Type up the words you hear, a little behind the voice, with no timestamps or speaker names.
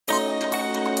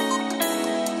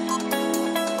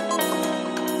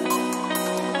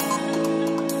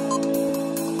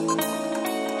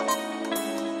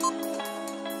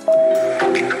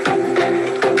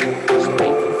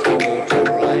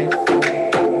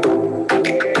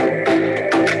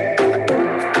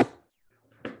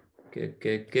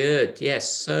Good.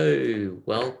 Yes. So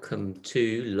welcome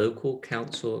to Local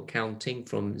Council Accounting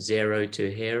from Zero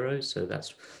to Hero. So that's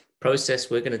the process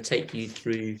we're going to take you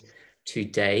through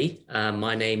today.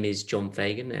 My name is John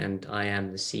Fagan and I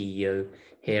am the CEO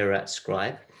here at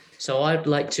Scribe. So I'd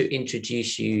like to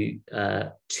introduce you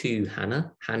to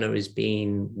Hannah. Hannah has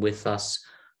been with us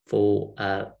for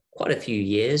quite a few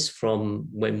years, from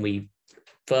when we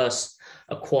first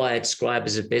acquired Scribe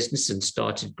as a business and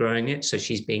started growing it. So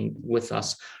she's been with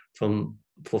us for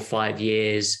 5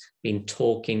 years, been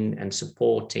talking and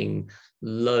supporting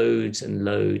loads and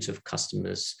loads of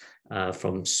customers,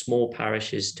 from small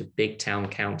parishes to big town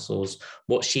councils.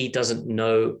 What she doesn't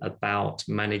know about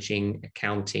managing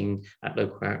accounting at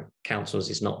local councils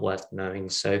is not worth knowing.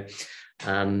 So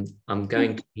I'm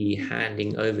going to be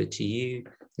handing over to you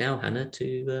now, Hannah,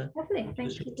 to Lovely.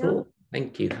 Thank you, talk. John.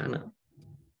 Thank you, Hannah.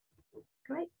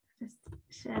 Great. Just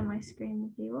share my screen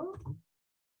with you all.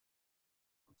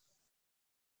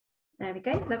 There we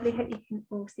go. Lovely. Hope you can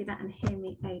all see that and hear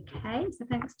me okay. So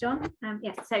thanks, John.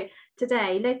 Yes, so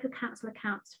today, local council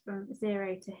accounts from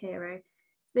Zero to Hero.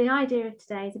 The idea of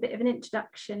today is a bit of an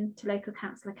introduction to local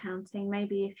council accounting.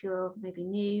 Maybe if you're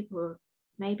new, or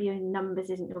maybe your numbers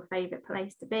isn't your favourite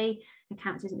place to be,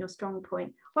 accounts isn't your strong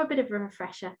point, or a bit of a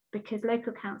refresher, because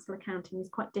local council accounting is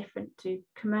quite different to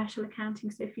commercial accounting.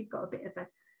 So if you've got a bit of a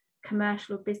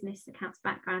commercial or business accounts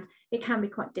background, it can be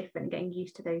quite different, getting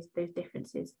used to those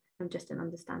differences and just in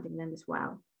understanding them as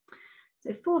well.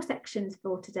 So 4 sections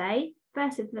for today.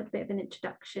 First is a little bit of an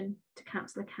introduction to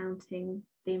council accounting,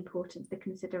 the importance, the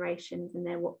considerations, and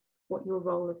then what your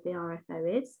role of the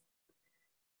RFO is.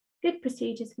 Good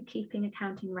procedures for keeping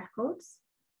accounting records.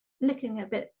 Looking a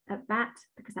bit at that,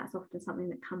 because that's often something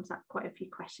that comes up. Quite a few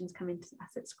questions come into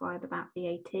us at Scribe about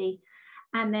VAT.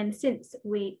 And then, since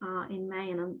we are in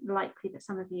May, and I'm likely that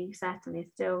some of you certainly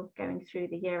are still going through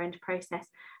the year-end process,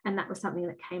 and that was something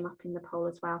that came up in the poll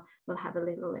as well, we'll have a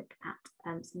little look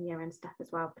at some year-end stuff as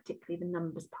well, particularly the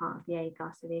numbers part of the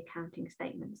AGAR, so the accounting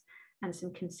statements, and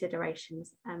some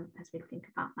considerations as we think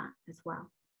about that as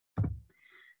well.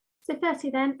 So firstly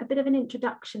then, a bit of an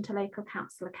introduction to local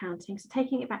council accounting. So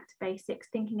taking it back to basics,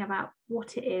 thinking about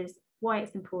what it is, why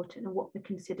it's important, and what the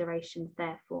considerations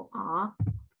therefore are.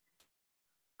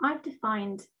 I've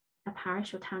defined a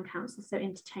parish or town council, so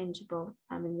interchangeable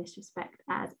in this respect,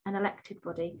 as an elected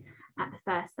body at the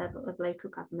first level of local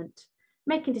government,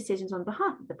 making decisions on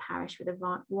behalf of the parish with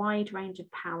a wide range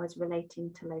of powers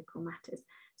relating to local matters.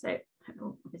 So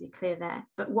obviously clear there,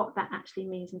 but what that actually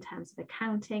means in terms of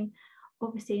accounting,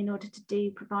 obviously in order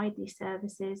to provide these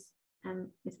services,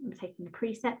 is taking the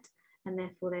precept, and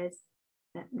therefore there's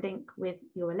that link with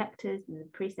your electors and the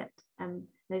precept,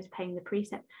 those paying the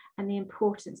precept, and the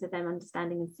importance of them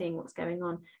understanding and seeing what's going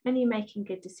on, and you making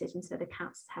good decisions, so the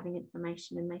council's having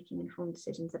information and making informed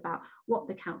decisions about what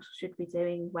the council should be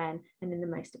doing, when, and in the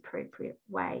most appropriate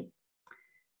way.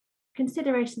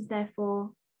 Considerations therefore,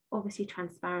 obviously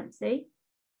transparency.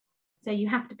 So you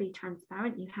have to be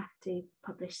transparent, you have to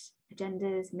publish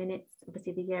agendas, minutes.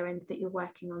 Obviously the year end that you're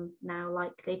working on now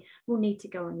likely will need to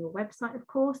go on your website, of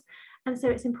course. And so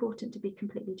it's important to be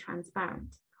completely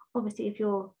transparent. Obviously, if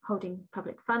you're holding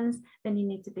public funds, then you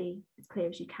need to be as clear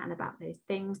as you can about those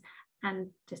things, and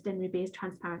just generally be as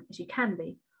transparent as you can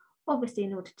be. Obviously,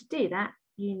 in order to do that,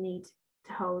 you need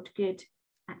to hold good,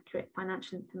 accurate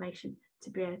financial information to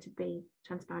be able to be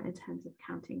transparent in terms of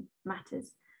accounting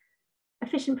matters.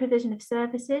 Efficient provision of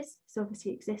services, so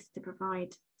obviously exists to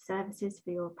provide services for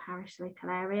your parish local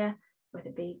area, whether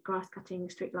it be grass cutting,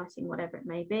 street lighting, whatever it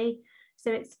may be.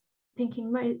 So it's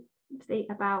thinking mostly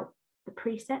about the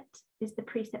precept. Is the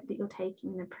precept that you're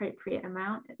taking an appropriate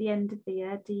amount at the end of the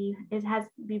year? Have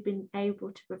you been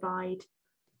able to provide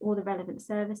all the relevant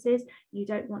services? You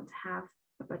don't want to have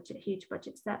a huge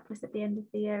budget surplus at the end of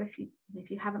the year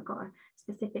if you haven't got a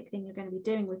specific thing you're going to be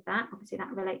doing with that. Obviously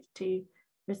that relates to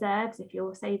reserves. If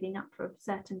you're saving up for a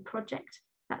certain project,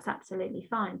 that's absolutely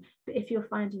fine. But if you're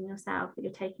finding yourself that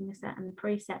you're taking a certain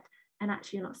precept and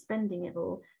actually you're not spending it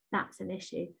all, that's an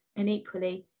issue. And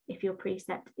equally, if your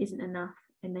precept isn't enough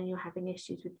and then you're having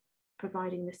issues with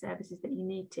providing the services that you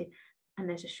need to, and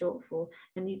there's a shortfall,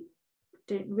 and you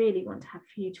don't really want to have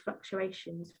huge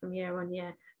fluctuations from year on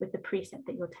year with the precept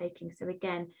that you're taking. So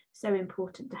again, so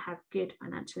important to have good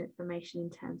financial information in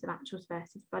terms of actuals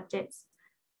versus budgets,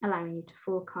 allowing you to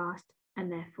forecast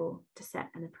and therefore to set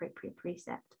an appropriate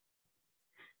precept.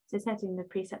 So setting the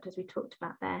precept as we talked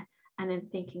about there, and then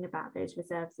thinking about those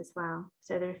reserves as well.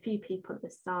 So there are a few people at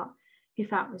the start who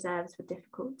felt reserves were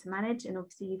difficult to manage, and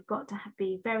obviously you've got to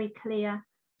be very clear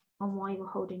on why you're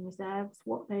holding reserves,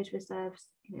 what those reserves,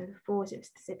 for. Is it a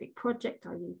specific project?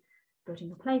 Are you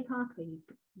building a play park? Are you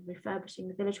refurbishing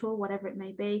the village hall, whatever it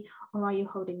may be? Or are you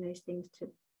holding those things to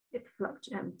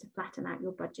flatten out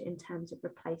your budget in terms of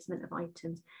replacement of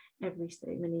items every so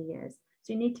many years?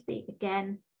 So you need to be,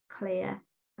 again, clear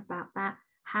about that,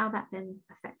 how that then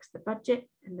affects the budget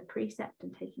and the precept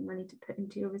and taking money to put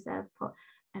into your reserve pot,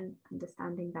 and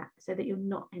understanding that so that you're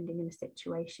not ending in a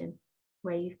situation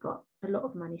where you've got a lot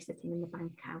of money sitting in the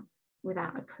bank account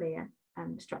without a clear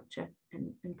structure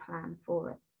and plan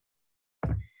for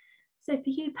it. So for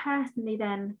you personally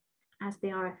then, as the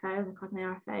RFO,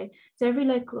 the RFO, so every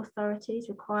local authority is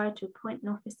required to appoint an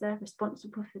officer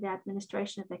responsible for the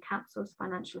administration of their council's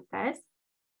financial affairs.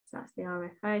 So that's the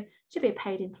RFO, should be a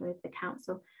paid employee of the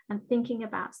council, and thinking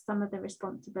about some of the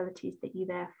responsibilities that you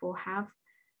therefore have.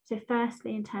 So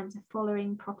firstly, in terms of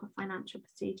following proper financial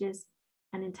procedures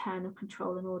and internal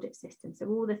control and audit systems. So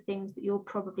all the things that you're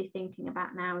probably thinking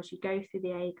about now as you go through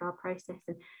the AGAR process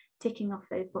and ticking off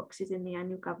those boxes in the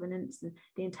annual governance, and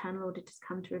the internal auditors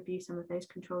come to review some of those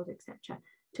controls, etc.,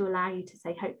 to allow you to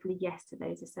say hopefully yes to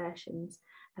those assertions,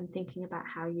 and thinking about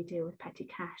how you deal with petty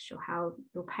cash, or how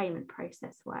your payment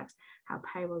process works, how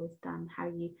payroll is done, how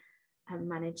you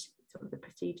manage sort of the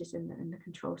procedures and the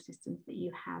control systems that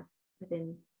you have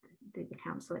within the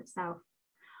council itself.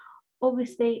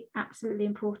 Obviously, absolutely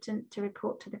important to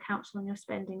report to the council on your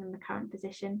spending and the current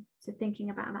position. So thinking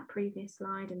about that previous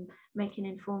slide and making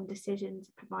informed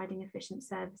decisions, providing efficient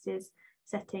services,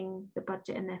 setting the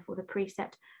budget and therefore the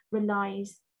precept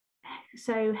relies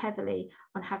so heavily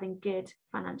on having good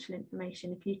financial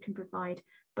information. If you can provide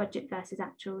budget versus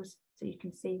actuals so you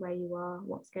can see where you are,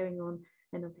 what's going on,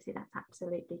 then obviously that's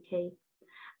absolutely key.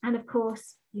 And of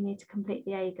course, you need to complete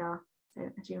the AGAR. So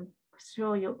as you're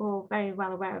sure you're all very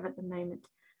well aware of at the moment,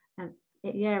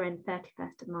 at year end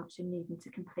 31st of March, you're needing to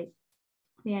complete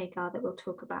the AGAR that we'll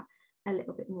talk about a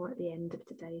little bit more at the end of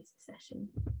today's session.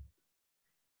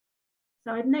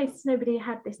 So I've noticed nobody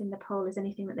had this in the poll as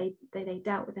anything that they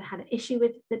dealt with. They had an issue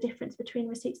with the difference between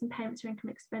receipts and payments or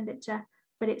income expenditure,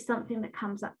 but it's something that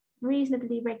comes up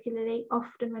reasonably regularly.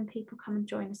 Often when people come and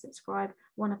join us at Scribe,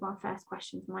 one of our first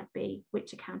questions might be,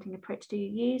 which accounting approach do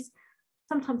you use?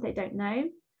 Sometimes they don't know.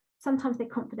 Sometimes they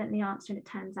confidently answer and it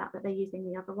turns out that they're using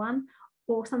the other one,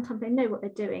 or sometimes they know what they're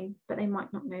doing, but they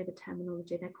might not know the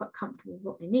terminology. They're quite comfortable with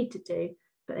what they need to do,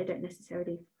 but they don't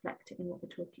necessarily reflect it in what we're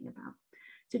talking about.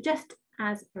 So just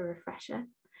as a refresher,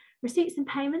 receipts and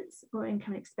payments or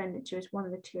income expenditure is one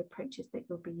of the two approaches that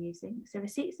you'll be using. So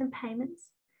receipts and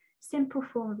payments, simple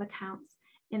form of accounts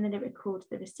in that it records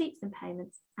the receipts and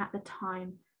payments at the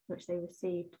time which they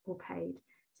received or paid.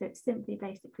 So it's simply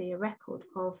basically a record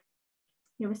of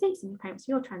your receipts and your payments,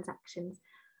 your transactions,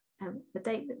 the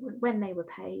date that when they were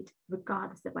paid,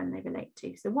 regardless of when they relate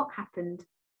to. So what happened,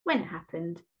 when it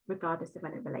happened, regardless of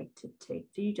when it related to.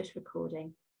 So you're just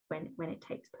recording when it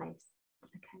takes place.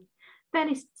 Okay,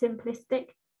 fairly simplistic,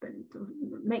 but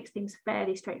makes things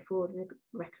fairly straightforward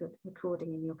with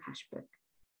recording in your cash book.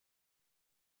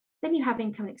 Then you have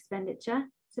income expenditure.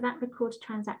 So that records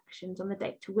transactions on the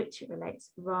date to which it relates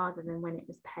rather than when it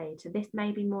was paid. So this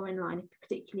may be more in line,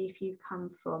 particularly if you've come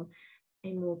from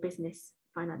a more business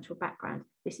financial background.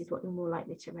 This is what you're more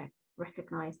likely to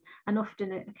recognise. And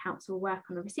often accounts will work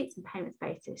on a receipts and payments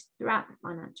basis throughout the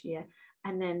financial year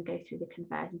and then go through the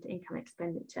conversion to income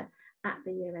expenditure at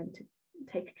the year end to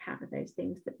take account of those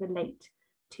things that relate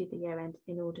to the year end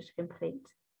in order to complete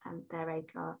their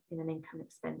AGAR in an income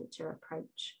expenditure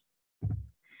approach.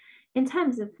 In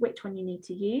terms of which one you need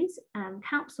to use,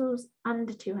 councils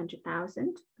under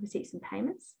 200,000 receipts and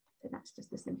payments, so that's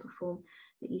just a simple form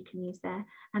that you can use there,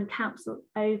 and council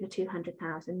over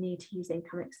 200,000 need to use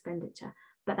income expenditure,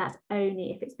 but that's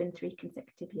only if it's been 3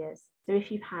 consecutive years. So if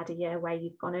you've had a year where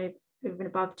you've gone over and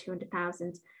above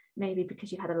 200,000, maybe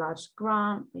because you've had a large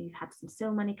grant or you've had some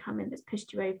SIL money come in that's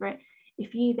pushed you over it,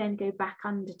 if you then go back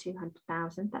under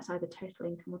 200,000, that's either total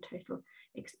income or total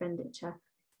expenditure,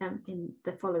 in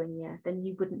the following year, then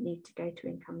you wouldn't need to go to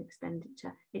income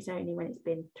expenditure. It's only when it's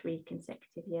been 3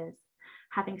 consecutive years.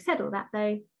 Having said all that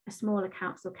though, a smaller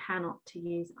council cannot to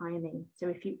use I&E. So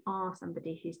if you are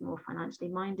somebody who's more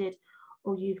financially minded,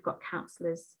 or you've got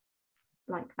councillors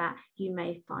like that, you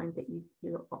may find that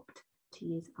you opt to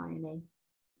use I&E.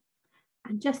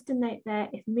 And just a note there,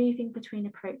 if moving between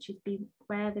approaches,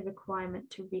 beware the requirement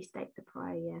to restate the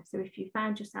prior year. So if you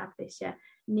found yourself this year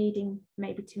needing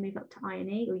maybe to move up to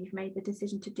I&E, or you've made the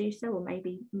decision to do so, or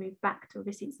maybe move back to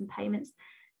receipts and payments,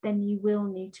 then you will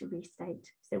need to restate.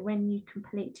 So when you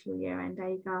complete your year-end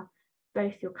AGAR,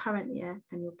 both your current year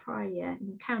and your prior year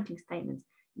and accounting statements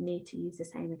need to use the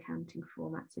same accounting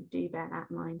format. So do bear that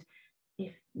in mind.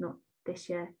 If not this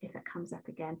year, if it comes up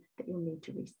again, that you'll need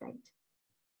to restate.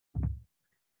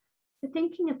 So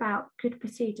thinking about good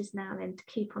procedures now then to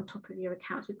keep on top of your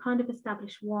accounts, we've kind of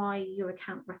established why your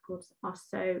account records are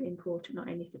so important, not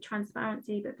only for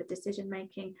transparency, but for decision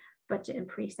making, budget and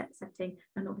preset setting,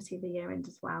 and obviously the year end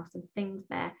as well. Some things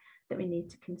there that we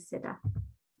need to consider.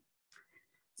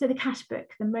 So the cash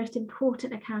book, the most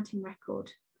important accounting record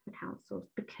for councils,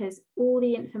 because all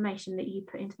the information that you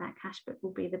put into that cash book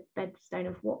will be the bedstone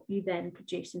of what you then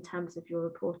produce in terms of your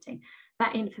reporting.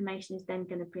 That information is then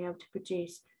going to be able to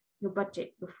produce your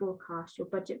budget, your forecast, your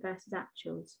budget versus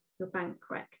actuals, your bank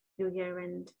rec, your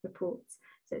year-end reports.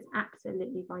 So it's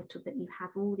absolutely vital that you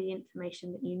have all the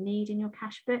information that you need in your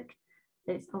cash book,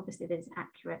 that it's obviously that it's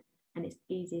accurate, and it's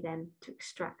easy then to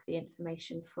extract the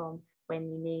information from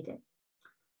when you need it.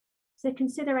 So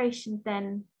considerations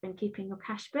then when keeping your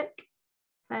cash book.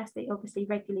 Firstly, obviously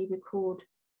regularly record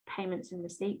payments and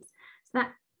receipts. So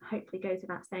that hopefully goes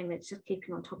without saying that it's just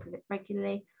keeping on top of it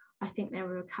regularly. I think there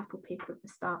were a couple of people at the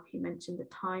start who mentioned that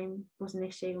time was an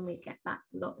issue, and we get that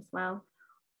a lot as well.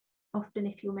 Often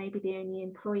if you're maybe the only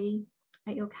employee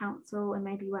at your council and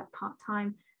maybe you work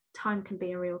part-time, time can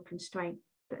be a real constraint.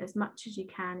 But as much as you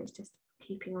can, it's just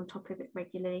keeping on top of it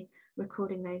regularly,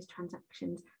 recording those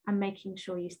transactions and making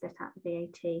sure you split out the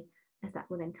VAT, as that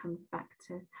will then come back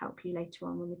to help you later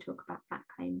on when we talk about VAT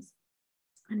claims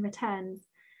and returns.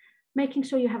 Making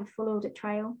sure you have a full audit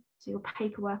trail. So your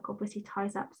paperwork obviously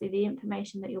ties up. So the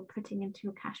information that you're putting into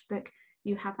your cash book,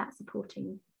 you have that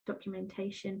supporting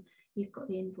documentation. You've got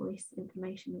the invoice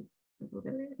information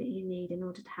that you need in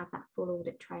order to have that full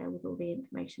audit trail with all the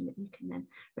information that you can then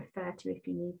refer to if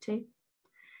you need to.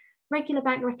 Regular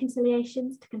bank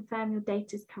reconciliations to confirm your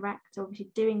data is correct.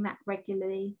 Obviously doing that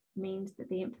regularly means that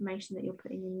the information that you're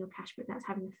putting in your cash book, that's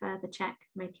having a further check,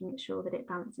 making sure that it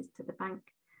balances to the bank.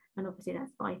 And obviously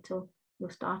that's vital. Your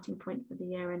starting point for the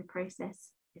year-end process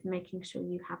is making sure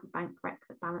you have a bank rec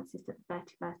that balances to the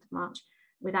 31st of March.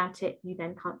 Without it, you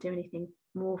then can't do anything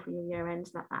more for your year-end,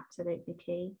 so that's absolutely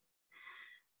key.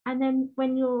 And then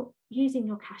when you're using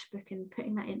your cash book and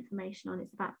putting that information on,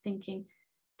 it's about thinking,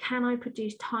 can I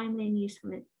produce timely and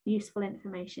useful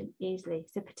information easily?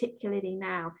 So particularly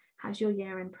now, has your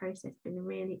year-end process been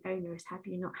really onerous? Have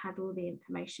you not had all the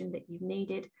information that you've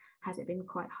needed? Has it been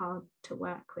quite hard to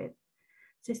work with?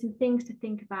 So some things to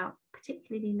think about,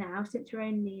 particularly now, since you're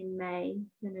only in May,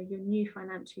 your new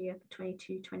financial year for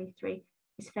 22-23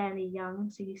 is fairly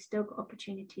young. So you've still got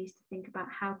opportunities to think about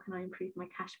how can I improve my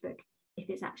cash book if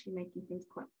it's actually making things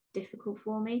quite difficult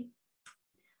for me.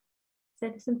 So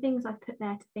there's some things I've put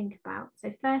there to think about.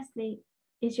 So firstly,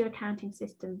 is your accounting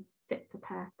system fit for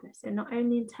purpose? So not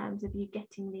only in terms of you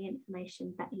getting the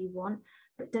information that you want,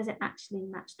 but does it actually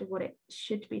match to what it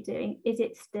should be doing? Is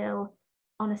it still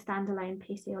on a standalone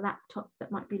PC or laptop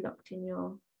that might be locked in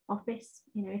your office?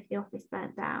 If the office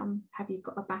burnt down, have you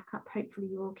got a backup? Hopefully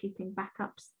you're all keeping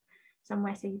backups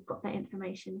somewhere, so you've got that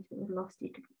information. If it was lost, you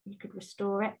could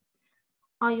restore it.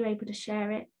 Are you able to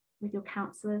share it with your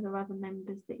councillors or other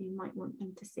members that you might want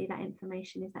them to see that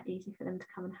information? Is that easy for them to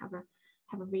come and have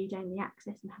a read-only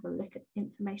access and have a look at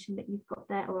information that you've got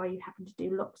there? Or are you having to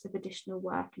do lots of additional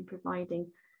work in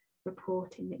providing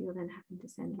reporting that you're then having to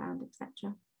send around,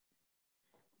 etc.?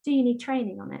 Do you need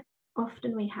training on it?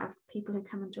 Often we have people who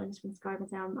come and join us from Scribe and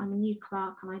say, I'm a new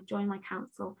clerk and I joined my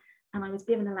council and I was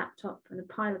given a laptop and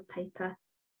a pile of paper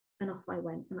and off I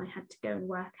went, and I had to go and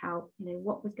work out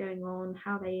what was going on,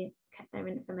 how they kept their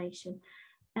information,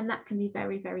 and that can be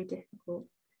very, very difficult.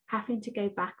 Having to go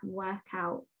back and work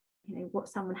out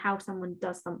how someone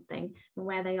does something and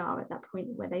where they are at that point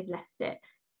where they've left it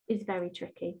is very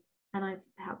tricky. And I've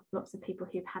helped lots of people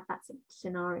who've had that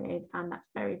scenario and that's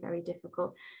very, very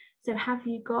difficult. So have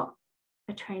you got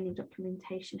a training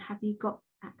documentation? Have you got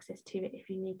access to it if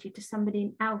you need to? Does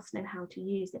somebody else know how to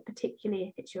use it, particularly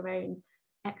if it's your own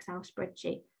Excel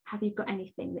spreadsheet? Have you got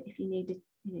anything that if you needed,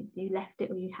 you left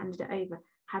it or you handed it over,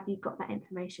 have you got that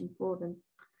information for them?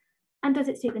 And does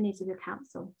it suit the needs of your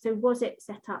council? So was it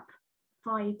set up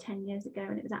 5-10 years ago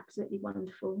and it was absolutely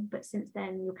wonderful, but since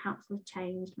then your council has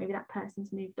changed, maybe that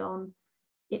person's moved on,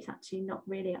 it's actually not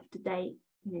really up to date,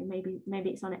 maybe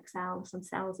it's on Excel, some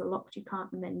cells are locked, you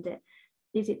can't amend it.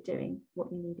 Is it doing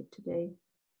what you need it to do?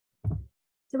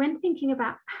 So when thinking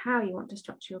about how you want to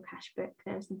structure your cash book,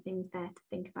 there are some things there to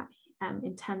think about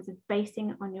in terms of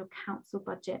basing it on your council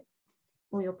budget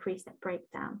or your preset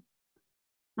breakdown.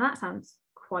 Now that sounds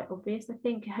quite obvious. I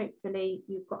think hopefully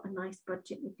you've got a nice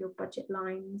budget with your budget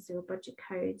lines, your budget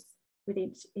codes with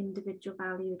each individual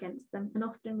value against them. And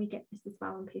often we get this as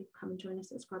well when people come and join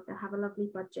us at Scribe. They'll have a lovely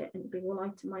budget and it'll be all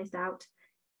itemised out,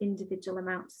 individual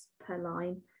amounts per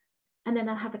line. And then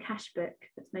they'll have a cash book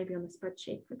that's maybe on a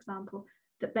spreadsheet, for example,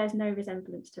 that bears no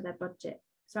resemblance to their budget.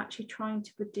 So actually trying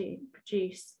to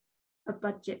produce a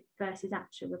budget versus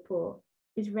actual report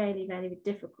is really, really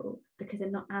difficult because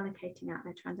they're not allocating out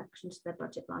their transactions to their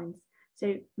budget lines.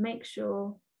 So make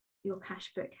sure your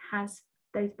cash book has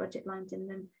those budget lines in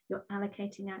them. You're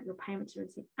allocating out your payments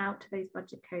out to those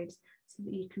budget codes so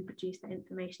that you can produce that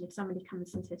information. If somebody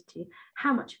comes and says to you,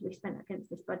 how much have we spent against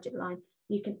this budget line?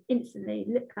 You can instantly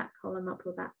look that column up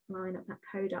or that line up, that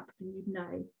code up, and you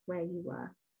know where you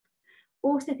were.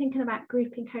 Also thinking about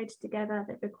grouping codes together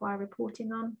that require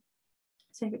reporting on.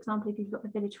 So for example, if you've got the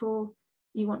village hall,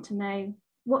 you want to know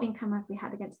what income have we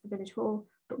had against the village hall,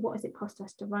 but what has it cost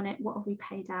us to run it? What have we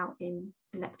paid out in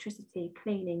electricity,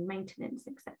 cleaning, maintenance,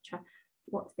 etc.?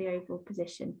 What's the overall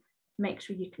position? Make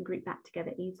sure you can group that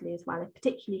together easily as well,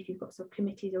 particularly if you've got sort of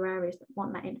committees or areas that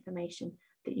want that information,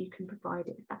 that you can provide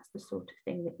it if that's the sort of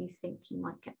thing that you think you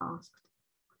might get asked.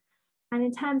 And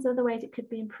in terms of the ways it could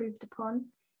be improved upon,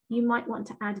 you might want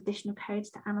to add additional codes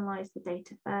to analyse the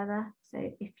data further.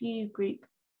 So if you group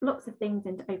lots of things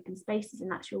into open spaces and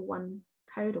that's your one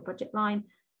code or budget line,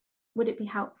 would it be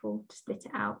helpful to split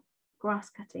it out? Grass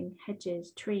cutting,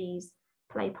 hedges, trees,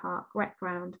 play park, rec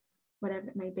ground, whatever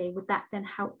it may be. Would that then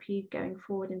help you going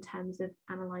forward in terms of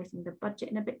analysing the budget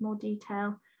in a bit more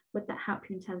detail? Would that help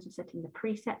you in terms of setting the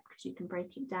preset because you can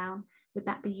break it down? Would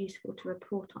that be useful to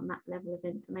report on that level of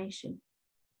information?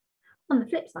 On the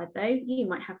flip side though, you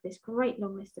might have this great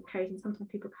long list of codes, and sometimes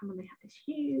people come and they have this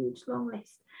huge long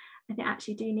list and they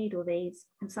actually do need all these,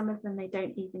 and some of them they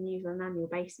don't even use on an annual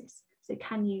basis. So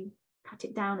can you cut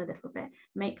it down a little bit,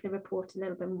 make the report a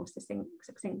little bit more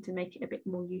succinct to make it a bit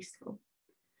more useful?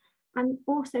 And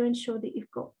also ensure that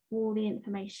you've got all the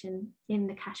information in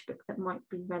the cash book that might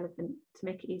be relevant to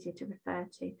make it easier to refer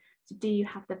to. So do you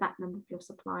have the VAT number of your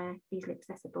supplier easily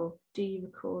accessible? Do you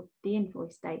record the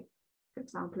invoice date, for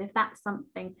example? If that's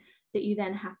something that you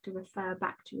then have to refer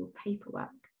back to your paperwork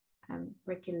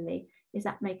regularly, is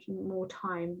that making more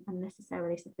time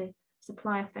unnecessarily? So if the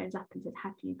supplier phones up and says,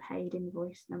 have you paid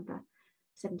invoice number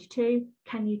 72?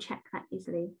 Can you check that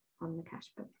easily on the cash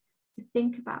book? To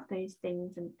think about those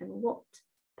things and what,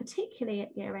 particularly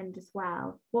at year end as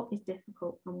well, what is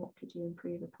difficult and what could you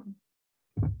improve upon?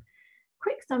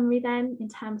 Quick summary then in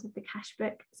terms of the cash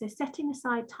book. So setting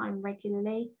aside time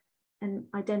regularly and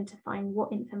identifying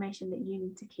what information that you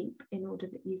need to keep in order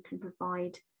that you can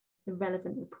provide the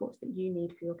relevant reports that you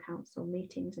need for your council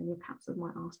meetings, and your council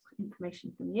might ask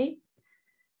information from you.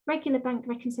 Regular bank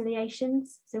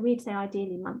reconciliations, so we'd say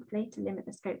ideally monthly to limit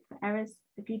the scope for errors.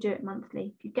 If you do it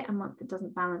monthly, if you get a month that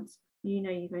doesn't balance, you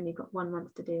know you've only got 1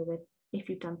 month to deal with. If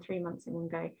you've done 3 months in one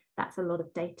go, that's a lot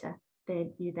of data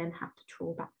that you then have to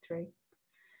trawl back through.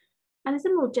 And as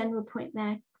a more general point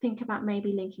there, think about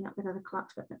maybe linking up with other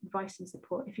clerks for advice and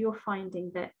support. If you're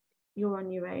finding that you're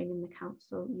on your own in the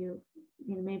council, you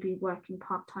maybe working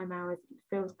part-time hours,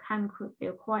 it can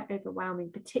feel quite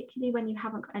overwhelming, particularly when you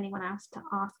haven't got anyone else to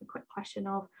ask a quick question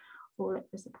of or look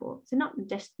for support. So not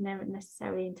just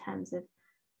necessarily in terms of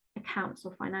accounts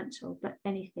or financial, but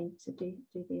anything, so do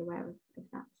be aware of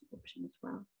that option as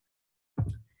well.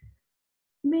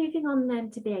 Moving on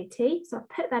then to VAT. So I've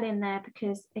put that in there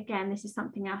because, again, this is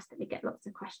something else that we get lots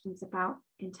of questions about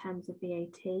in terms of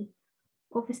VAT.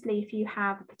 Obviously, if you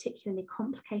have a particularly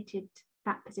complicated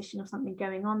VAT position or something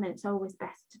going on, then it's always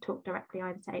best to talk directly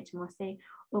either to HMRC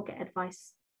or get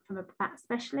advice from a VAT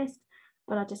specialist.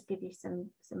 But I'll just give you some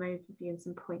overview and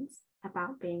some points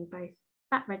about being both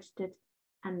VAT registered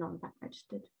and non-VAT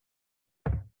registered.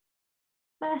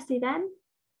 Firstly then,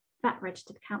 VAT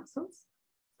registered councils.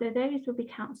 So those will be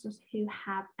councils who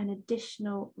have an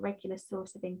additional regular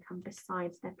source of income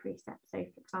besides their precept. So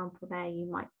for example, there you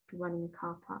might be running a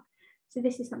car park. So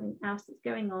this is something else that's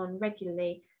going on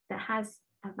regularly that has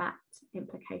a VAT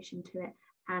implication to it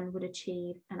and would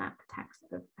achieve an after tax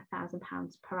of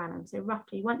 £1,000 per annum. So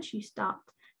roughly, once you start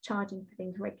charging for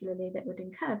things regularly that would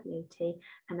incur VAT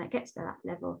and that gets to that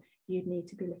level, you'd need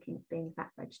to be looking at being VAT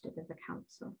registered as a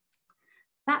council.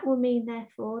 That will mean,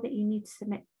 therefore, that you need to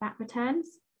submit VAT returns.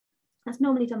 That's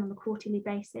normally done on a quarterly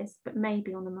basis, but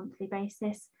maybe on a monthly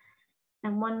basis.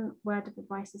 And one word of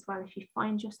advice as well, if you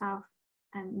find yourself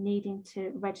needing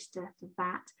to register for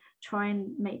VAT, try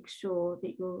and make sure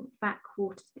that your VAT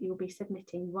quarters that you'll be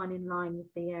submitting run in line with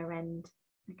the year end,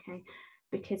 okay?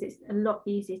 Because it's a lot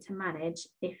easier to manage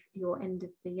if your end of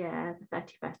the year, the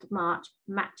 31st of March,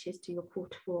 matches to your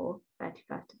quarter four,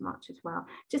 31st of March as well.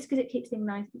 Just because it keeps things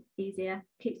nice and easier,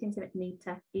 keeps things a bit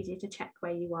neater, easier to check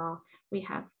where you are. We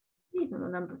have even a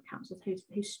number of councils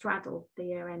who straddle the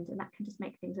year end, and that can just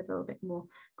make things a little bit more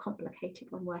complicated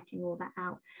when working all that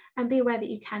out. And be aware that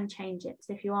you can change it.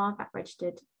 So if you are VAT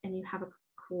registered and you have a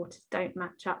quarter don't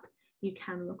match up, you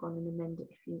can log on and amend it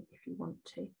if you want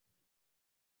to.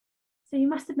 So you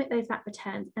must submit those VAT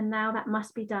returns, and now that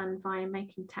must be done via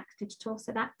Making Tax Digital.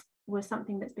 So that was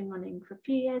something that's been running for a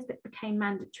few years, but became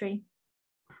mandatory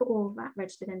for all VAT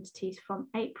registered entities from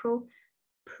April.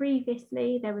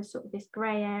 Previously, there was sort of this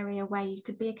grey area where you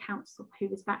could be a council who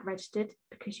was VAT registered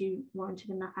because you warranted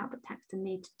enough output tax to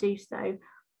need to do so,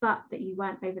 but that you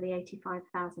weren't over the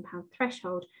 £85,000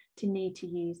 threshold to need to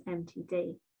use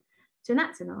MTD. So in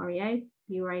that scenario,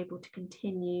 you were able to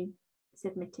continue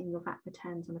submitting your VAT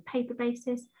returns on a paper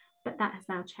basis, but that has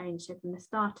now changed. So from the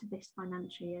start of this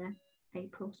financial year,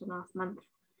 April, so last month,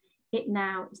 it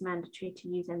now is mandatory to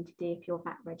use MTD if you're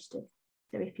VAT registered.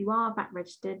 So if you are VAT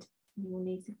registered, you will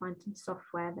need to find some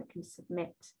software that can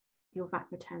submit your VAT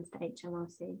returns to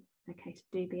HMRC. Okay, so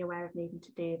do be aware of needing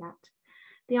to do that.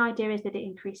 The idea is that it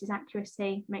increases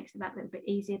accuracy, makes it that little bit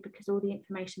easier because all the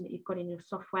information that you've got in your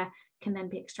software can then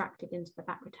be extracted into the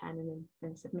VAT return and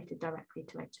then submitted directly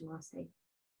to HMRC.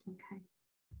 Okay.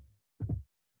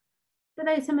 For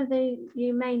those, some of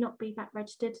you may not be VAT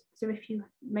registered. So if you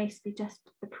mostly just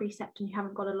the precept and you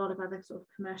haven't got a lot of other sort of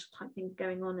commercial type things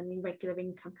going on and irregular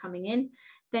income coming in,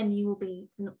 then you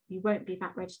won't be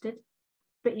VAT registered,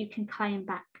 but you can claim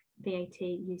back VAT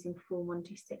using Form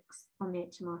 126 on the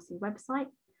HMRC website.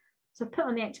 So I've put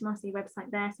on the HMRC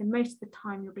website there. So most of the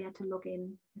time you'll be able to log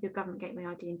in with your Government Gateway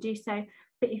ID and do so.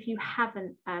 But if you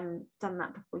haven't done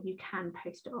that before, you can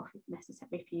post it off if necessary.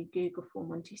 If you Google Form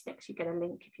 126, you get a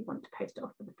link if you want to post it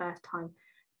off for the first time,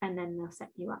 and then they'll set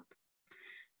you up.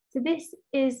 So this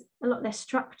is a lot less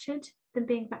structured than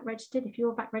being VAT registered. If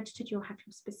you're VAT registered, you'll have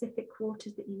your specific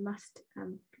quarters that you must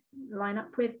line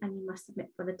up with, and you must submit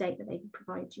for the date that they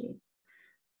provide you.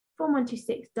 Form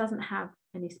 126 doesn't have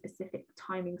any specific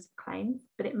timings of claims,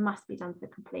 but it must be done for the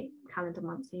complete calendar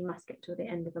month. So you must get to the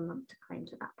end of the month to claim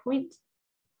to that point.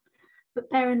 But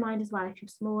bear in mind as well, if you're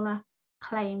smaller,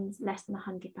 claims less than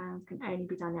 £100 can only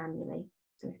be done annually.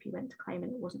 So if you went to claim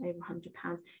and it wasn't over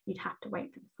 £100, you'd have to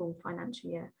wait for the full financial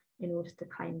year in order to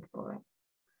claim for it.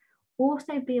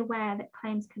 Also be aware that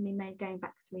claims can be made going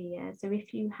back 3 years. So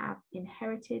if you have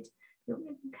inherited your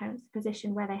parents'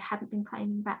 position where they hadn't been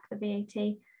claiming back the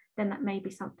VAT, then that may be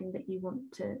something that you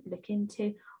want to look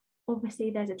into.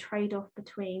 Obviously, there's a trade-off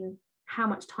between how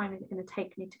much time is it going to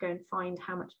take me to go and find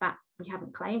how much VAT you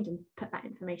haven't claimed and put that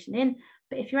information in.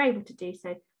 But if you're able to do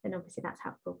so, then obviously that's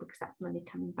helpful because that's money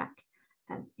coming back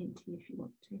into you if you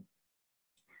want to.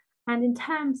 And in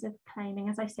terms of claiming,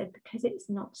 as I said, because it's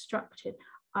not structured,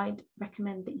 I'd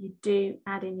recommend that you do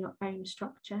add in your own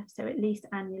structure. So at least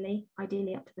annually,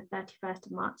 ideally up to the 31st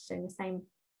of March. So in the same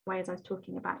way as I was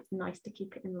talking about, it's nice to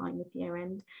keep it in line with year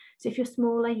end. So if you're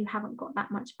smaller, you haven't got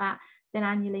that much VAT, then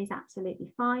annually is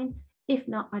absolutely fine. If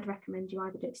not, I'd recommend you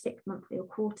either do it 6 monthly or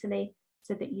quarterly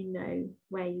so that you know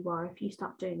where you are. If you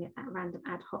start doing it at random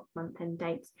ad hoc month-end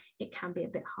dates, it can be a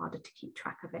bit harder to keep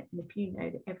track of it. And if you know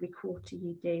that every quarter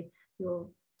you do your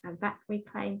VAT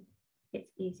reclaim,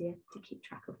 it's easier to keep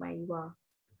track of where you are.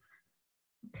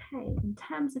 Okay, in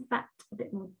terms of that, a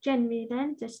bit more generally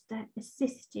then, just to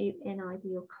assist you in either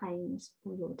your claims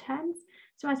or your returns.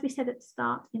 So as we said at the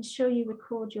start, ensure you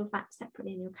record your VAT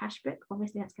separately in your cash book.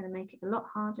 Obviously, that's going to make it a lot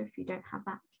harder if you don't have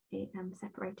that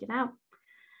separated out.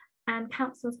 And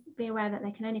councils, be aware that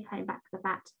they can only claim back the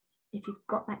VAT if you've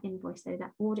got that invoice. So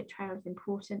that audit trail is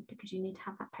important because you need to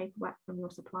have that paperwork from your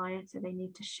supplier. So they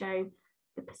need to show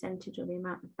the percentage or the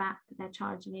amount of VAT that they're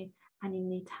charging you, and you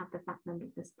need to have the VAT number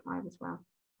of the supplier as well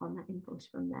on that invoice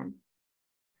from them.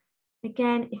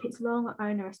 Again, if it's long or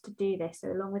onerous to do this,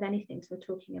 so along with anything, so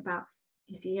we're talking about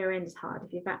if your year end is hard,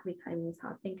 if your VAT reclaiming is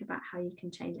hard, think about how you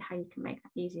can change it, how you can make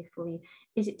that easier for you.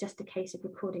 Is it just a case of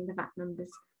recording the VAT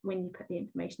numbers when you put the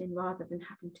information in rather than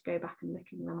having to go back and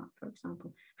looking them up, for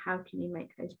example? How can you make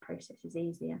those processes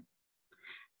easier?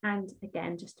 And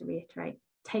again, just to reiterate,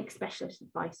 take specialist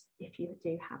advice if you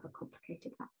do have a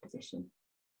complicated VAT position.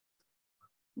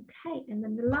 Okay, and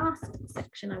then the last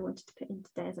section I wanted to put in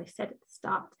today, as I said at the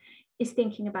start, is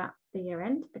thinking about the year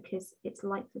end, because it's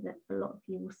likely that a lot of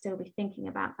you will still be thinking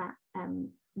about that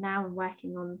now and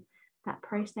working on that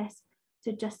process.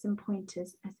 So just some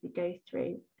pointers as we go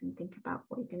through and think about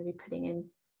what you're going to be putting in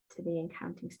to the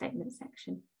accounting statement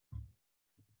section.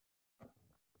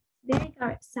 The AGAR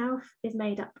itself is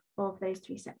made up of those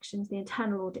 3 sections: the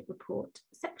internal audit report,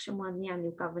 section 1, the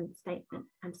annual governance statement,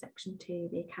 and section 2,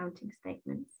 the accounting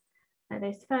statements.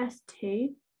 Those first 2,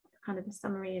 kind of a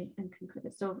summary and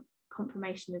sort of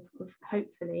confirmation of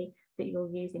hopefully that you're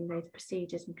using those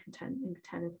procedures and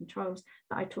internal controls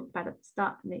that I talked about at the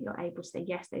start, and that you're able to say,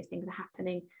 yes, those things are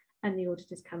happening, and the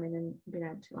auditors come in and been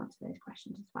able to answer those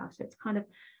questions as well. So it's kind of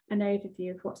an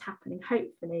overview of what's happening,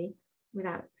 hopefully,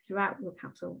 throughout your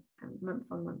council month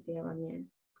on month, year on year.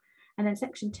 And then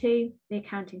section 2, the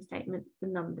accounting statement, the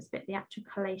numbers bit, the actual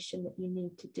collation that you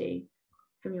need to do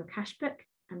from your cash book.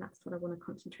 And that's what I want to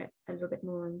concentrate a little bit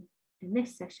more on in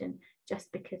this session,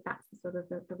 just because that's the sort of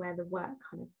the where the work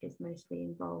kind of is mostly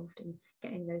involved in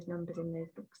getting those numbers in those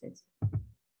boxes.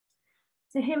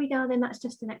 So here we go, then that's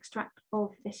just an extract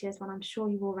of this year's one. I'm sure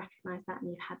you all recognise that and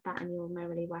you've had that and you're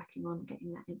merrily working on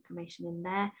getting that information in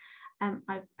there.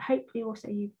 I've hopefully also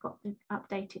you've got the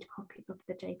updated copy of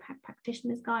the JPAG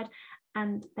Practitioner's Guide,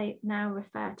 and they now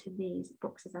refer to these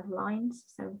boxes as lines.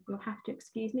 So you'll have to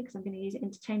excuse me because I'm going to use it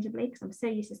interchangeably because I'm so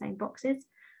used to saying boxes.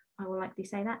 I will likely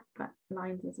say that, but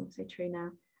lines is also true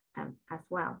now as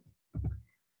well.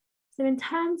 So in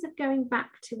terms of going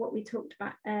back to what we talked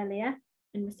about earlier,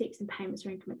 in receipts and payments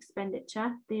or income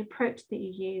expenditure, the approach that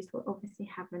you use will obviously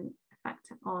have an effect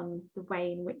on the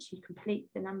way in which you complete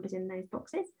the numbers in those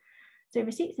boxes. So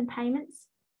receipts and payments,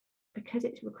 because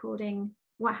it's recording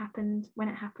what happened, when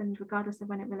it happened, regardless of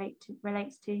when it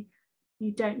relates to,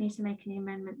 you don't need to make any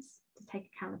amendments to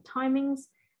take account of timings.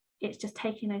 It's just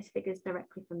taking those figures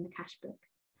directly from the cash book.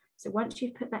 So once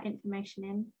you've put that information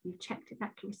in, you've checked its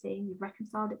accuracy, you've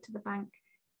reconciled it to the bank,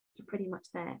 you're pretty much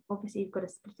there. Obviously, you've got to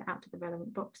split it out to the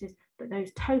relevant boxes, but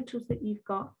those totals that you've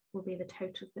got will be the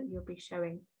totals that you'll be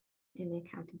showing in the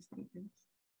accounting statements.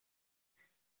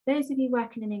 Those of you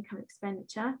working in income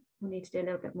expenditure will need to do a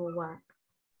little bit more work.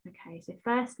 Okay, so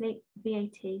firstly,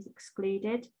 VAT is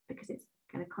excluded because it's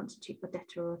going to constitute a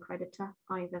debtor or a creditor.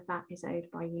 Either that is owed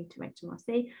by you to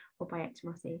HMRC or by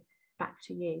HMRC back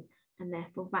to you, and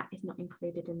therefore that is not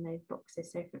included in those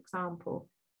boxes. So for example,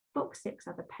 box 6,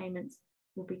 other payments,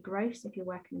 will be gross if you're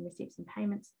working in receipts and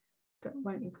payments, but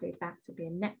won't include that. It'll be a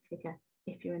net figure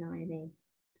if you're an I&E.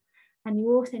 And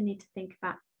you also need to think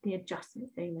about the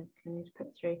adjustments that you need to put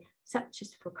through, such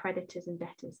as for creditors and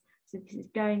debtors. So this is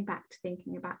going back to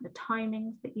thinking about the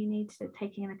timings that you need, so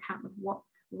taking an account of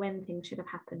when things should have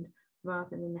happened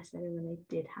rather than necessarily when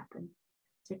they did happen.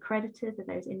 So creditors are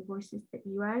those invoices that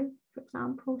you owe, for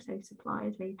example, so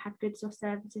suppliers where you've had goods or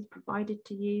services provided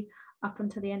to you up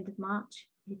until the end of March.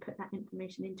 You put that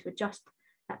information in to adjust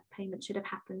that payment should have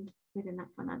happened within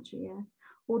that financial year.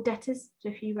 Or debtors, so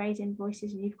if you raise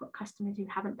invoices and you've got customers who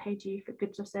haven't paid you for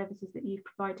goods or services that you've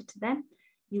provided to them,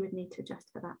 you would need to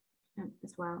adjust for that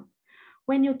as well.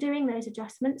 When you're doing those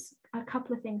adjustments, a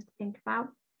couple of things to think about.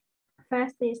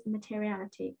 Firstly is the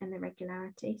materiality and the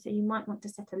regularity. So you might want to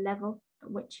set a level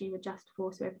at which you adjust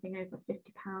for, so everything over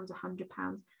 £50,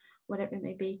 £100, whatever it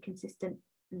may be, consistent,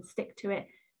 and stick to it.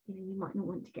 You might not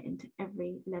want to get into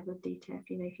every level of detail.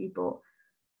 If you bought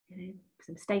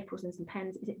some staples and some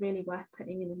pens, is it really worth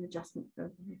putting in an adjustment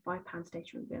for £5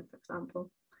 stationery bill, for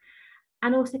example?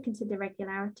 And also consider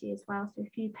regularity as well. So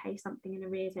if you pay something in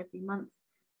arrears every month,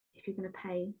 if you're going to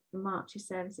pay for March's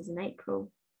services in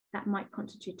April, that might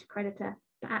constitute a creditor.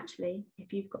 But actually,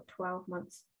 if you've got 12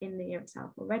 months in the year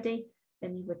itself already,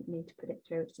 then you wouldn't need to put it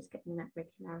through. It's just getting that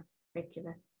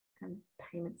regular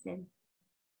payments in.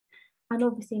 And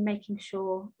obviously making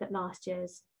sure that last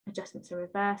year's adjustments are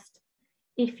reversed.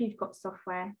 If you've got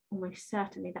software, almost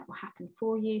certainly that will happen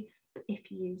for you. But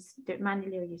if you do it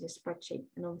manually or use a spreadsheet,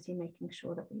 and obviously making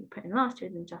sure that when you put in last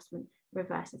year's adjustment,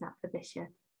 reverses out for this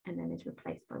year and then is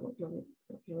replaced by what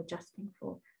you're adjusting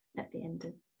for at the end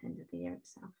of the year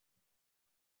itself.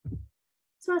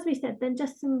 So as we said, then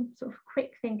just some sort of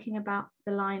quick thinking about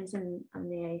the lines and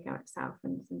the AGAR itself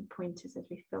and some pointers as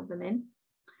we fill them in.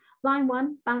 Line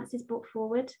 1, balances brought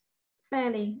forward,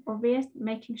 fairly obvious,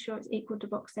 making sure it's equal to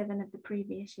box 7 of the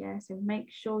previous year. So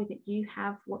make sure that you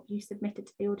have what you submitted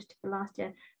to the auditor for last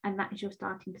year, and that is your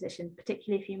starting position,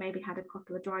 particularly if you maybe had a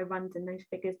couple of dry runs and those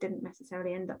figures didn't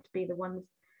necessarily end up to be the ones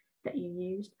that you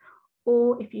used,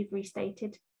 or if you've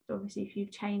restated. So obviously if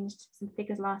you've changed some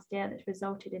figures last year that's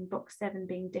resulted in box 7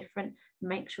 being different,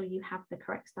 make sure you have the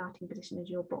correct starting position as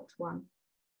your box 1.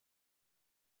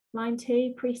 Line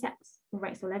 2, precepts or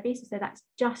rates or levies. So that's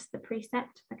just the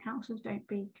precept for councils. Don't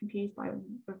be confused by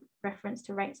reference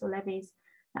to rates or levies.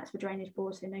 That's for drainage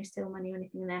boards, so no seal money or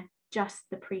anything in there, just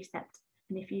the precept.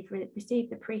 And if you've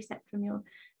received the precept from your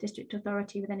district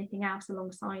authority with anything else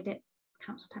alongside it,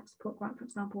 council tax support grant, for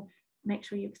example, make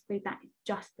sure you exclude that. It's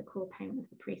just the core payment of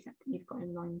the precept that you've got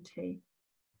in line 2.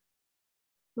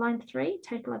 Line 3,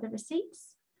 total other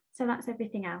receipts. So that's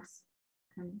everything else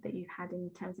that you've had in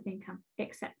terms of income,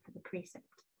 except for the precept.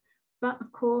 But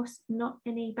of course, not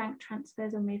any bank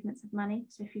transfers or movements of money.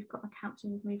 So if you've got accounts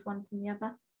and you've moved one from the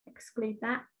other, exclude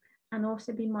that. And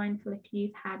also be mindful if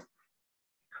you've had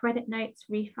credit notes,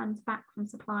 refunds back from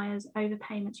suppliers,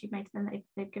 overpayments you've made to them that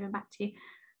they've given back to you,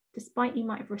 despite you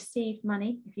might have received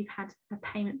money, if you've had a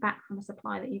payment back from a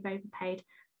supplier that you've overpaid,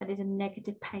 that is a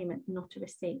negative payment, not a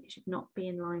receipt. It should not be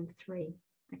in line 3.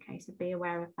 Okay, so be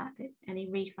aware of that. That any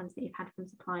refunds that you've had from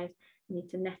suppliers, you need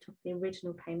to net off the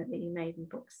original payment that you made in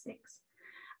box 6.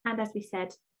 And as we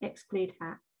said, exclude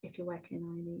that if you're working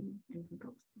in I&E in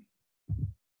box 3.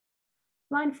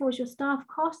 Line 4 is your staff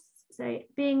costs. So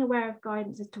being aware of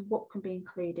guidance as to what can be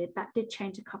included. That did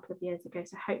change a couple of years ago,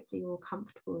 so hopefully you're all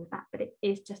comfortable with that, but it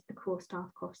is just the core staff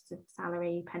costs of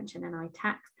salary, pension, NI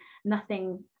tax,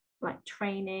 nothing like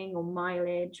training or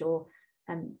mileage or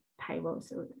payroll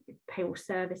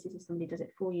services if somebody does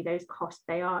it for you. Those costs,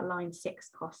 they are line 6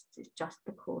 costs. It's just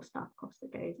the core staff cost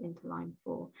that goes into line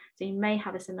 4. So you may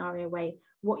have a scenario where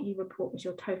what you report as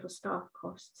your total staff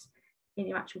costs in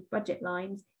your actual budget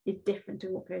lines is different to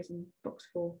what goes in box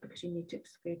 4, because you need to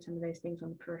exclude some of those things on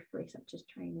the periphery, such as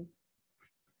training.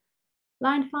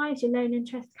 Line 5 is your loan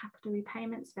interest, capital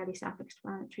repayments, fairly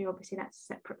self-explanatory. Obviously that's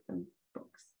separate from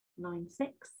box line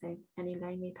 6, so any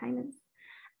loan repayments.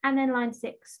 And then line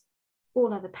 6,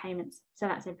 all other payments, so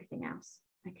that's everything else.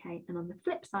 Okay, and on the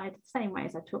flip side, the same way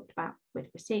as I talked about with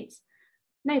receipts,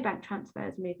 no bank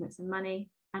transfers, movements of money.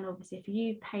 And obviously if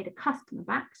you paid a customer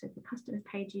back, so if the customer's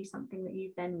paid you something that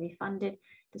you've then refunded,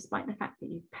 despite the fact that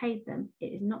you've paid them, it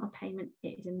is not a payment,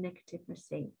 it is a negative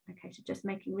receipt. Okay, so just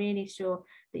making really sure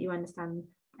that you understand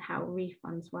how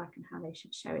refunds work and how they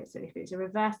should show it. So if it's a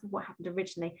reverse of what happened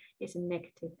originally, it's a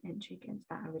negative entry against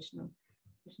that original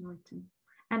item.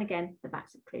 And again, the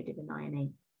VAT's included in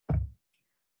I&E.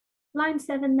 Line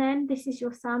 7 then, this is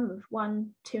your sum of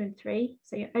 1, 2 and 3.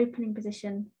 So your opening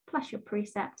position plus your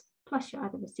precept plus your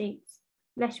other receipts,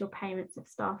 less your payments of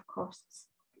staff costs,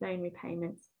 loan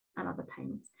repayments and other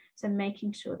payments. So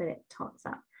making sure that it tots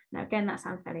up. Now again, that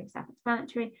sounds fairly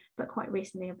self-explanatory, but quite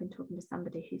recently I've been talking to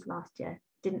somebody whose last year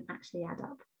didn't actually add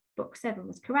up. Box 7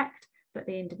 was correct, but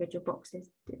the individual boxes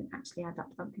didn't actually add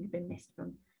up. Something had been missed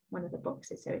from one of the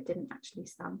boxes, so it didn't actually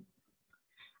sum.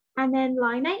 And then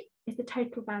line 8 is the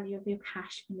total value of your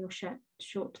cash and your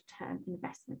short-term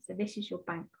investments. So this is your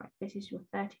bank rec. This is your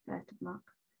 31st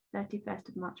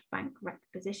of March bank rec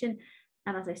position.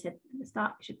 And as I said at the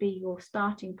start, it should be your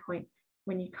starting point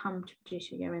when you come to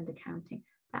produce your year-end accounting.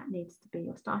 That needs to be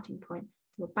your starting point.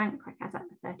 Your bank rec as at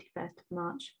the 31st of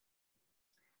March,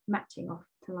 matching off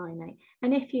to line 8.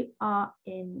 And if you are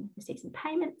in receipts and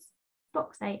payments,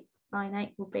 box 8, line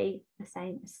 8 will be the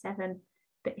same as 7.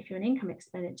 But if you're an income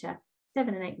expenditure,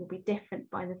 7 and 8 will be different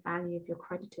by the value of your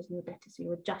creditors and your debtors, so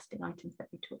your adjusting items that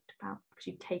we talked about, because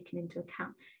you've taken into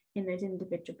account in those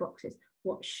individual boxes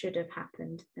what should have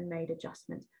happened and made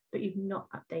adjustments, but you've not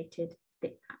updated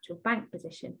the actual bank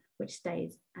position, which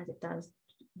stays as it does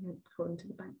according to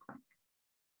the bank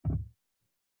rec.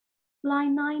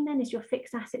 Line 9 then is your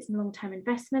fixed assets and long-term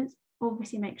investments.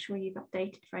 Obviously make sure you've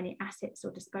updated for any assets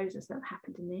or disposals that have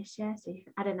happened in this year. So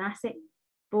you've added an asset,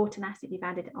 bought an asset, you've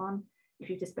added it on. If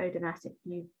you've disposed of an asset,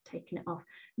 you've taken it off.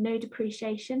 No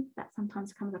depreciation, that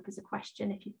sometimes comes up as a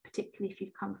question, particularly if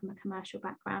you've come from a commercial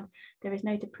background. There is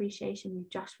no depreciation, you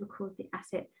just record the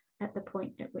asset at the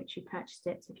point at which you purchased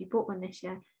it. So if you bought one this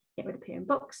year, it would appear in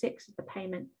box 6 as the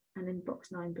payment, and in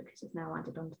box 9 because it's now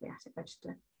added onto the asset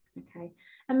register. Okay,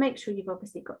 and make sure you've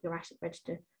obviously got your asset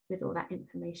register with all that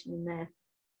information in there.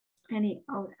 Any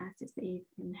old assets that you've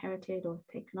inherited or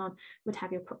taken on would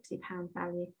have your proxy pound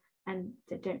value, and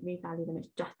they don't revalue them, it's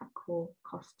just that core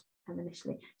cost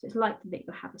initially. So it's likely that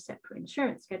you'll have a separate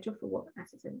insurance schedule for what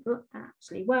assets are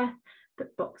actually worth,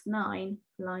 but box 9,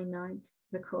 line 9,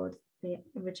 records the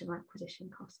original acquisition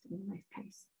cost in most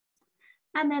cases.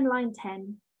 And then line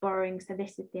 10, borrowing. So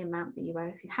this is the amount that you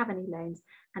owe if you have any loans,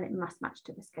 and it must match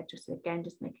to the schedule. So again,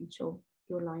 just making sure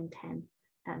your line 10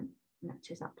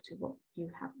 matches up to what you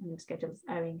have on your schedule is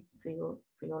owing for your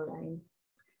loan.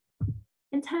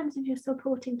 In terms of your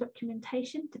supporting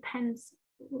documentation, depends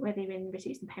whether you're in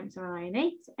receipts and payments or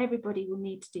I&E. So everybody will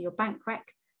need to do your bank rec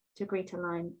to agree to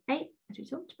line 8, as we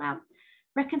talked about.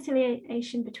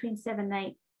 Reconciliation between 7 and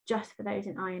 8, just for those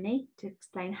in I&E, to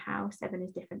explain how 7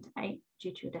 is different to 8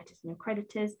 due to your debtors and your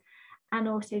creditors. And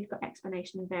also you've got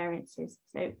explanation of variances.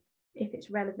 So if it's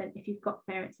relevant, if you've got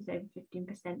variances over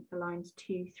 15% for lines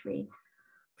 2, 3,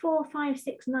 4, 5,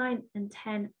 6, 9 and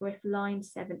 10, or if line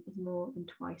 7 is more than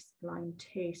twice line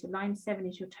 2. So line 7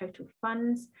 is your total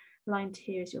funds, line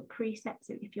 2 is your precept.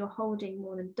 So if you're holding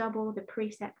more than double the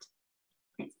precept,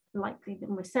 it's likely,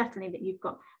 almost certainly, that you've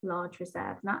got large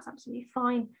reserves, and that's absolutely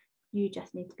fine. You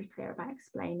just need to be clear about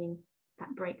explaining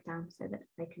that breakdown so that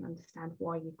they can understand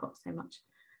why you've got so much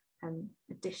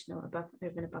additional over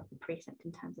and above the precept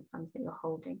in terms of funds that you're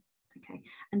holding. Okay,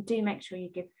 and do make sure you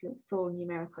give your full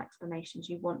numerical explanations.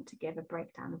 You want to give a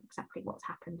breakdown of exactly what's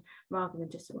happened rather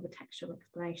than just sort of a textual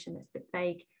explanation that's a bit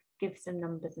vague. Give some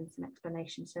numbers and some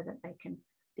explanations so that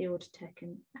the auditor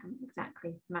can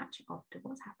exactly match off to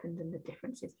what's happened and the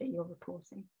differences that you're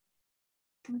reporting.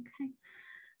 Okay,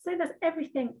 so that's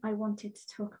everything I wanted to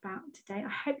talk about today. I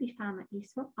hope you found that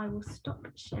useful. I will stop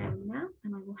sharing now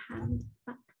and I will hand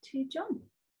back to John.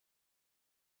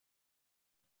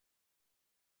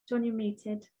 John, you're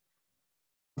muted.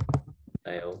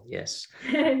 Fail, yes.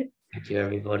 Thank you,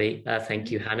 everybody.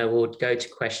 Thank you, Hannah. We'll go to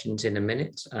questions in a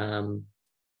minute.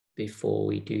 Before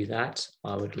we do that,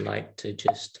 I would like to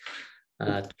just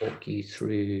talk you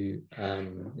through,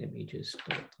 let me just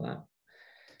stop that.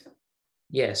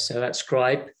 Yes, so at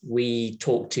Scribe, we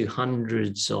talk to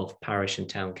hundreds of parish and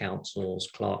town councils,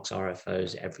 clerks,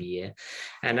 RFOs every year.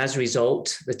 And as a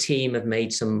result, the team have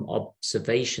made some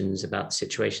observations about the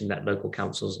situation that local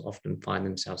councils often find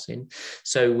themselves in.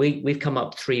 So we've come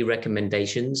up with 3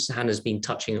 recommendations. Hannah's been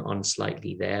touching on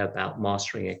slightly there about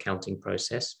mastering accounting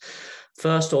process.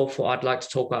 First off, I'd like to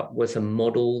talk about with a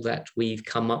model that we've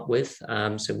come up with.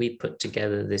 So we put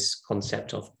together this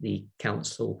concept of the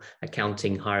council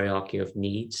accounting hierarchy of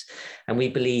needs. And we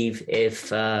believe if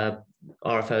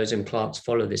RFOs and clerks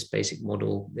follow this basic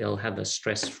model, they'll have a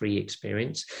stress-free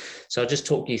experience. So I'll just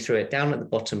talk you through it. Down at the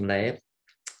bottom layer,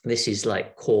 this is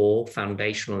like core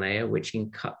foundational layer, which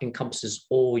encompasses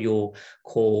all your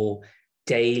core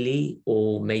daily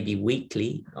or maybe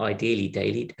weekly, ideally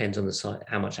daily, depends on the site,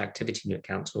 how much activity in your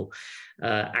council,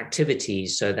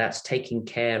 activities. So that's taking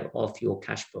care of your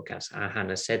cash book, as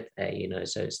Hannah said there, you know,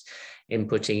 so it's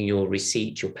inputting your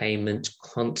receipt, your payment,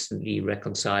 constantly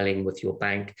reconciling with your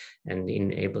bank and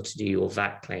being able to do your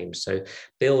VAT claims. So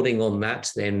building on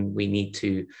that, then we need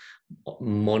to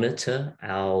monitor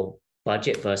our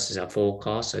budget versus our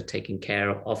forecast. So taking care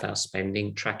of our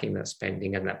spending, tracking that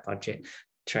spending and that budget,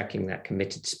 tracking that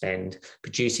committed spend,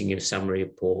 producing your summary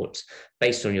reports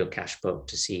based on your cash book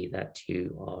to see that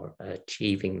you are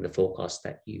achieving the forecast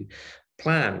that you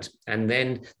planned. And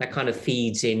then that kind of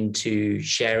feeds into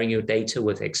sharing your data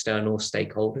with external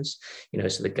stakeholders, you know,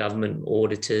 so the government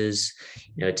auditors,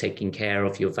 you know, taking care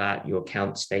of your VAT, your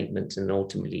account statements, and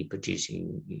ultimately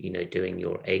producing, you know, doing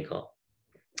your AGAR.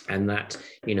 And that,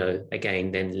 you know,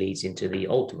 again, then leads into the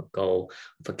ultimate goal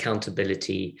of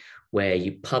accountability, where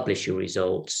you publish your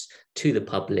results to the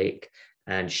public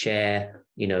and share,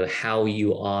 you know, how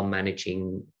you are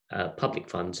managing public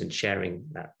funds and sharing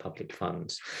that public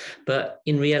funds. But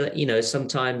in reality, you know,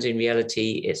 sometimes in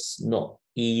reality, it's not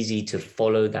easy to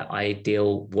follow that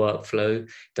ideal workflow. It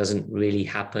doesn't really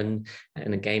happen.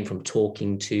 And again, from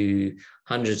talking to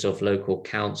hundreds of local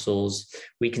councils,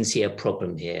 we can see a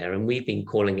problem here. And we've been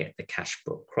calling it the cash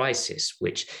book crisis,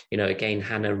 which, you know, again,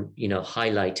 Hannah, you know,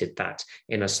 highlighted that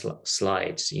in her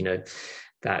slides, you know,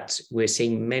 that we're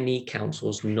seeing many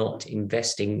councils not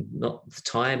investing, not the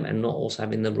time and not also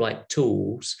having the right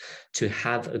tools to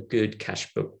have a good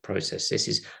cash book process. This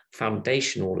is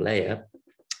foundational layer.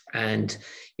 And,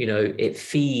 you know, it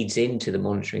feeds into the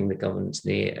monitoring, the governance,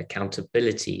 the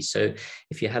accountability. So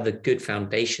if you have a good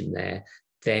foundation there,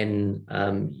 then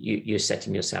you're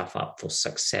setting yourself up for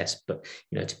success. But,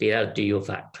 you know, to be able to do your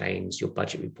VAT claims, your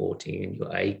budget reporting and your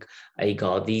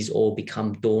AGAR, these all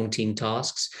become daunting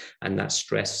tasks, and that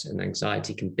stress and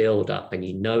anxiety can build up and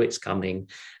you know it's coming,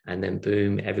 and then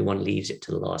boom, everyone leaves it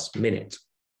to the last minute.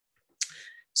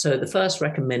 So the first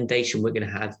recommendation we're going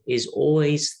to have is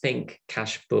always think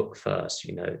cash book first.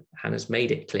 You know, Hannah's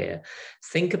made it clear.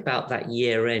 Think about that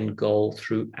year-end goal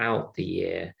throughout the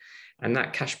year. And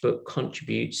that cash book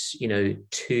contributes, you know,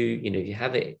 to, you know, if you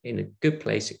have it in a good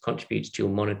place, it contributes to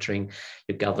your monitoring,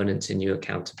 your governance and your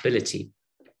accountability.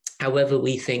 However,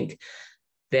 we think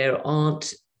there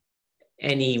aren't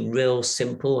any real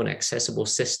simple and accessible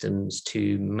systems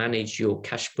to manage your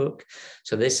cash book.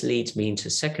 So this leads me into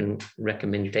second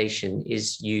recommendation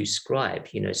is use Scribe.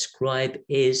 You know, Scribe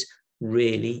is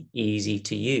really easy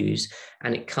to use,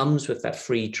 and it comes with that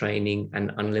free training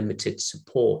and unlimited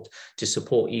support to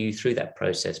support you through that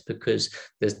process, because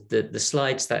the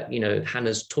slides that, you know,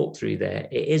 Hannah's talked through there,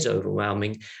 it is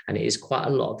overwhelming and it is quite a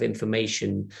lot of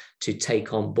information to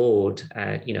take on board,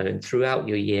 you know, and throughout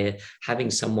your year,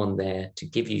 having someone there to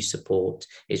give you support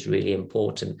is really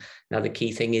important. Now, the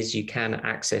key thing is you can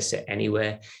access it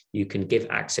anywhere. You can give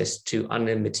access to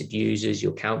unlimited users,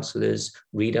 your councillors,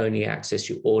 read-only access,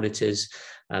 your auditors,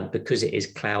 because it is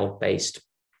cloud-based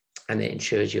and it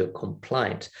ensures you're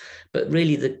compliant. But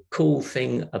really the cool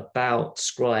thing about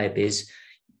Scribe is,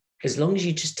 as long as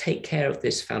you just take care of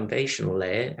this foundational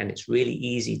layer and it's really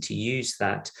easy to use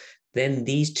that, then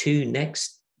these two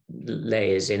next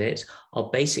layers in it are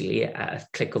basically at a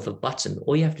click of a button.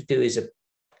 All you have to do is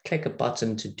click a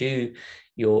button to do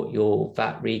your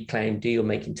VAT reclaim, do your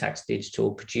Making Tax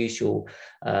Digital, produce your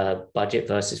budget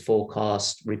versus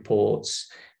forecast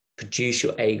reports, produce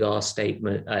your AGAR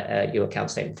statement, your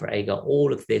account statement for AGAR.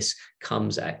 All of this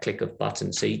comes at a click of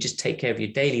button. So you just take care of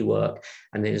your daily work,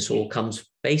 and then this all comes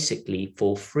basically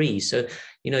for free. So,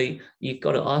 you've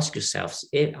got to ask yourselves,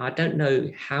 I don't know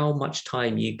how much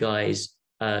time you guys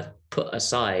put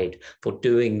aside for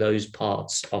doing those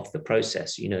parts of the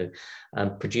process,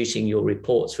 producing your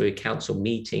reports for your council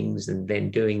meetings and then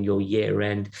doing your year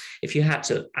end. If you had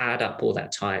to add up all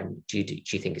that time, do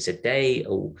you think it's a day,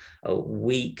 or a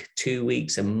week, 2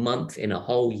 weeks, a month, in a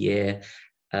whole year?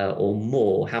 Or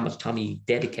more? How much time are you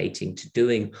dedicating to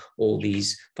doing all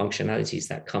these functionalities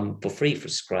that come for free for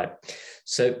Scribe?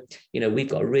 So, we've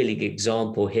got a really good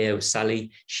example here of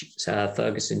Sally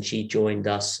Ferguson. She joined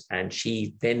us, and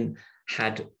she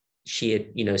had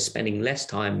spending less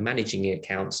time managing the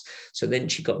accounts. So then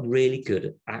she got really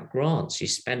good at grants. She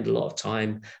spent a lot of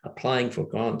time applying for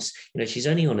grants. She's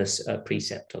only on a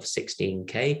precept of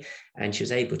 16K, and she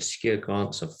was able to secure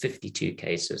grants of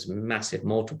 52K. So it's a massive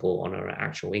multiple on her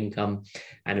actual income.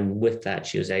 And with that,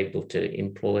 she was able to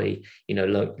employ,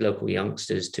 local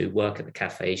youngsters to work at the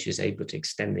cafe. She was able to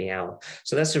extend the hour.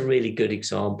 So that's a really good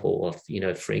example of,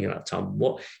 freeing up time.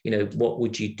 What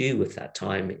would you do with that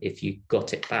time if you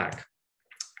got it back?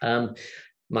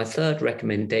 My third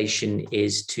recommendation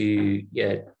is to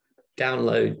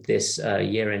download this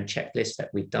year-end checklist that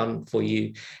we've done for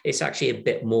you. It's actually a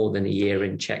bit more than a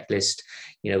year-end checklist.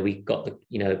 We've got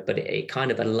but it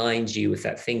kind of aligns you with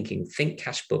that thinking. Think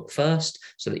cash book first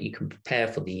so that you can prepare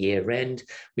for the year end.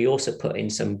 We also put in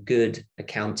some good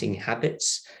accounting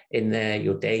habits in there,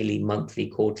 your daily, monthly,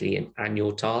 quarterly, and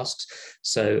annual tasks.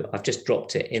 So I've just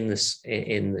dropped it in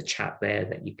the chat there,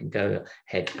 that you can go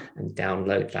ahead and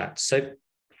download that. So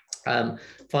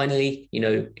finally,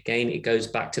 again, it goes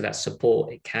back to that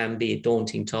support. It can be a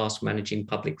daunting task managing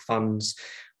public funds.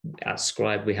 At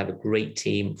Scribe, we have a great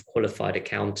team of qualified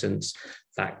accountants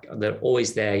that they're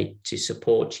always there to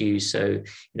support you. So,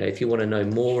 if you want to know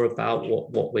more about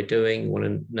what we're doing, want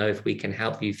to know if we can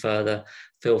help you further,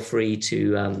 feel free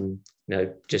to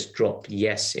just drop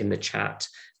yes in the chat,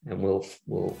 and we'll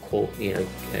call,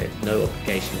 no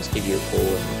obligations, give you a call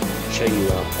and show you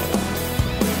our product.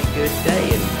 Good day,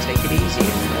 and take it easy,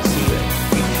 and I'll see you.